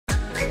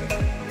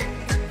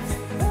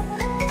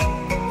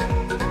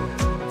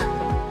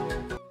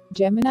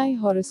Gemini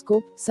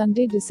Horoscope,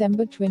 Sunday,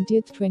 December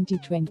 20th,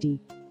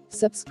 2020.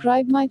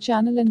 Subscribe my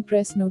channel and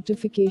press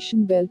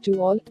notification bell to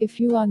all,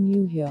 if you are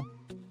new here.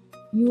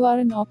 You are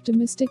an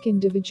optimistic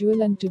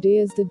individual and today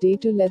is the day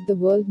to let the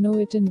world know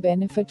it and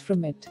benefit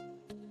from it.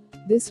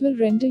 This will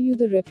render you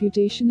the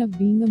reputation of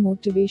being a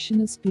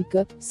motivational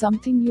speaker,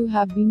 something you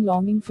have been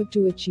longing for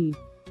to achieve.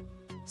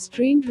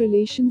 Strained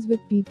relations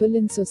with people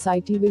in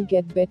society will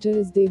get better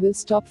as they will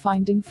stop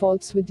finding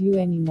faults with you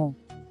anymore.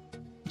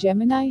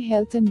 Gemini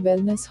Health and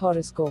Wellness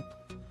Horoscope.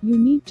 You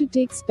need to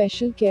take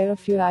special care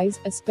of your eyes,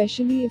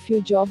 especially if your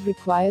job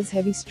requires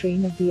heavy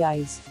strain of the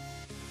eyes.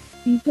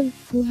 People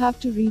who have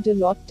to read a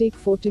lot, take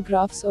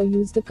photographs, or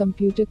use the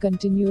computer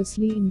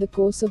continuously in the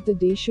course of the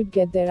day should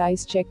get their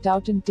eyes checked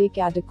out and take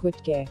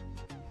adequate care.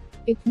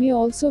 It may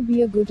also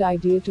be a good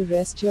idea to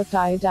rest your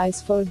tired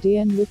eyes for a day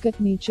and look at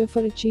nature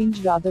for a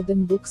change rather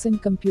than books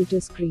and computer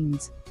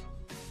screens.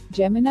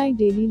 Gemini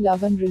Daily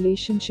Love and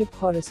Relationship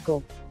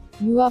Horoscope.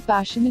 You are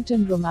passionate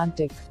and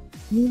romantic.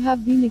 You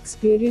have been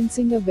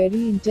experiencing a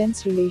very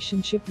intense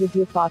relationship with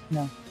your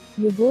partner.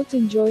 You both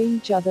enjoy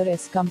each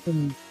other's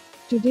company.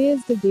 Today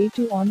is the day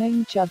to honor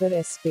each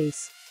other's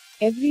space.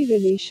 Every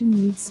relation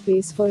needs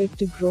space for it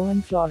to grow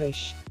and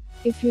flourish.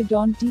 If you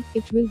don't,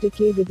 it will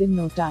decay within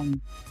no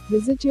time.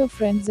 Visit your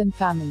friends and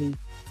family.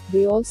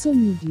 They also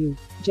need you.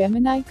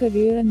 Gemini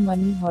Career and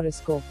Money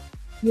Horoscope.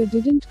 You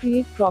didn't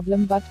create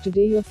problem, but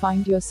today you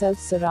find yourself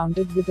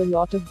surrounded with a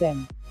lot of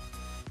them.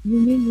 You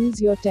may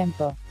lose your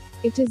temper.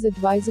 It is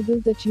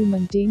advisable that you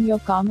maintain your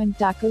calm and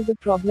tackle the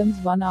problems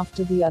one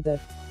after the other.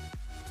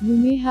 You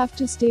may have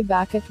to stay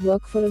back at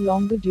work for a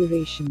longer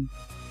duration.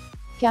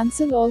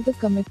 Cancel all the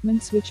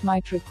commitments which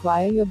might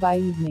require you by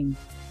evening.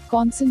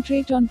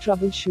 Concentrate on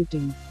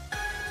troubleshooting.